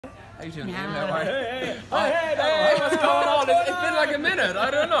How you doing? No. How are you? Hey, Hey, what's going on? It's been like a minute.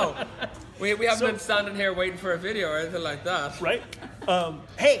 I don't know. We haven't been standing here waiting for a video or anything like that. Right?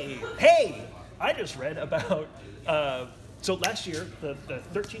 Hey! I just read about. So last year, the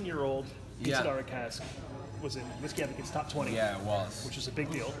 13-year-old Mizunara cask was in Whiskey Advocate's top 20. Yeah, it was. Which is a big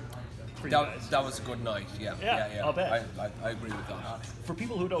deal for you guys. That was a good night. Yeah. I'll bet. I agree with that. For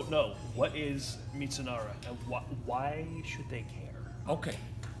people who don't know, what is Mizunara and why should they care? Okay,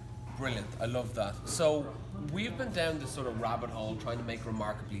 brilliant. I love that. So we've been down this sort of rabbit hole trying to make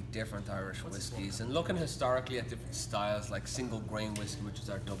remarkably different Irish whiskies and looking historically at different styles like single grain whiskey, which is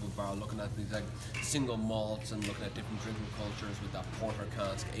our double barrel, looking at these like single malts and looking at different drinking cultures with that porter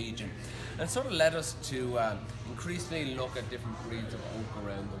cask aging. And it sort of led us to increasingly look at different breeds of oak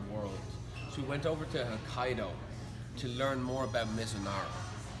around the world. So we went over to Hokkaido to learn more about Mizunara.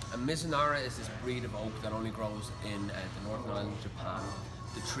 And Mizunara is this breed of oak that only grows in the Northern Island of Japan.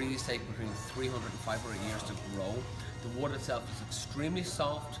 The trees take between 300 and 500 years to grow. The wood itself is extremely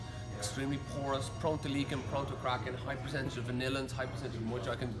soft, extremely porous, prone to leaking, prone to cracking, high percentage of vanillins, high percentage of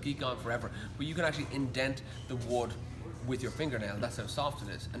moisture. I can geek on forever, but you can actually indent the wood with your fingernail. That's how soft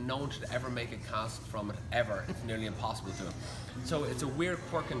it is, and no one should ever make a cask from it, ever. It's nearly impossible to. So it's a weird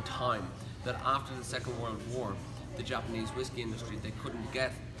quirk in time that after the Second World War, the Japanese whiskey industry, they couldn't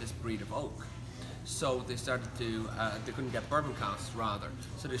get this breed of oak. So they started to, they couldn't get bourbon casks rather.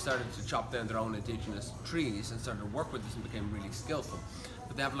 So they started to chop down their own indigenous trees and started to work with this and became really skillful.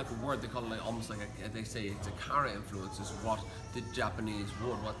 But they have like a word, they call it like, almost like they say it's a Kara influence is what the Japanese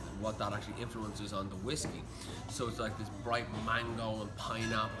wood, what that actually influences on the whiskey. So it's like this bright mango and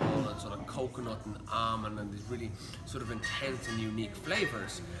pineapple and sort of coconut and almond and these really sort of intense and unique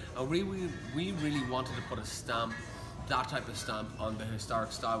flavors. And we really wanted to put a stamp, that type of stamp on the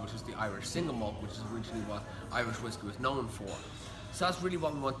historic style, which is the Irish single malt, which is originally what Irish whiskey was known for. So that's really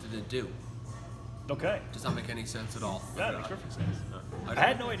what we wanted to do. Okay. Does that make any sense at all? Yeah, it makes perfect sense. I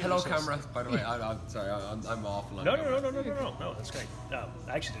had no idea. Hello, camera. By the way, I'm sorry, I'm awful. No, that's great. I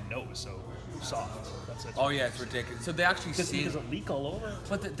actually didn't know it was so soft. That's oh yeah, it's ridiculous. So they actually seal. Does it leak all over?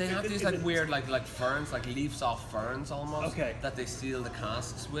 But they have these like weird like ferns, like leaves off ferns almost. Okay. That they seal the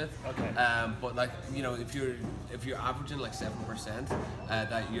casks with. Okay. But like if you're averaging like 7%,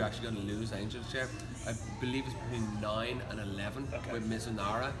 that you're actually going to lose angel share. I believe it's between 9 and 11 with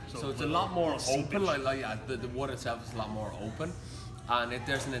Mizunara. So it's a lot more open. The wood itself is a lot more open. And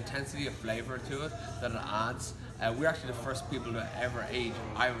there's an intensity of flavour to it that it adds. We're actually the first people to ever age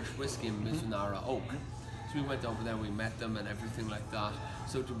Irish whiskey in Mizunara oak. So we went over there, we met them and everything like that.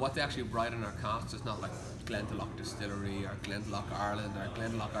 So what they actually write in our casks is not like Glendalough Distillery or Glendalough Ireland or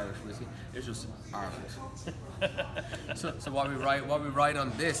Glendalough Irish whiskey. It's just Ireland. so what we write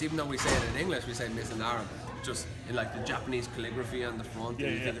on this, even though we say it in English, we say Mizunara, just in like the Japanese calligraphy on the front.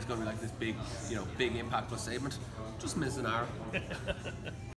 And you think it's going to be like this big, big impactful statement. Just Mizunara.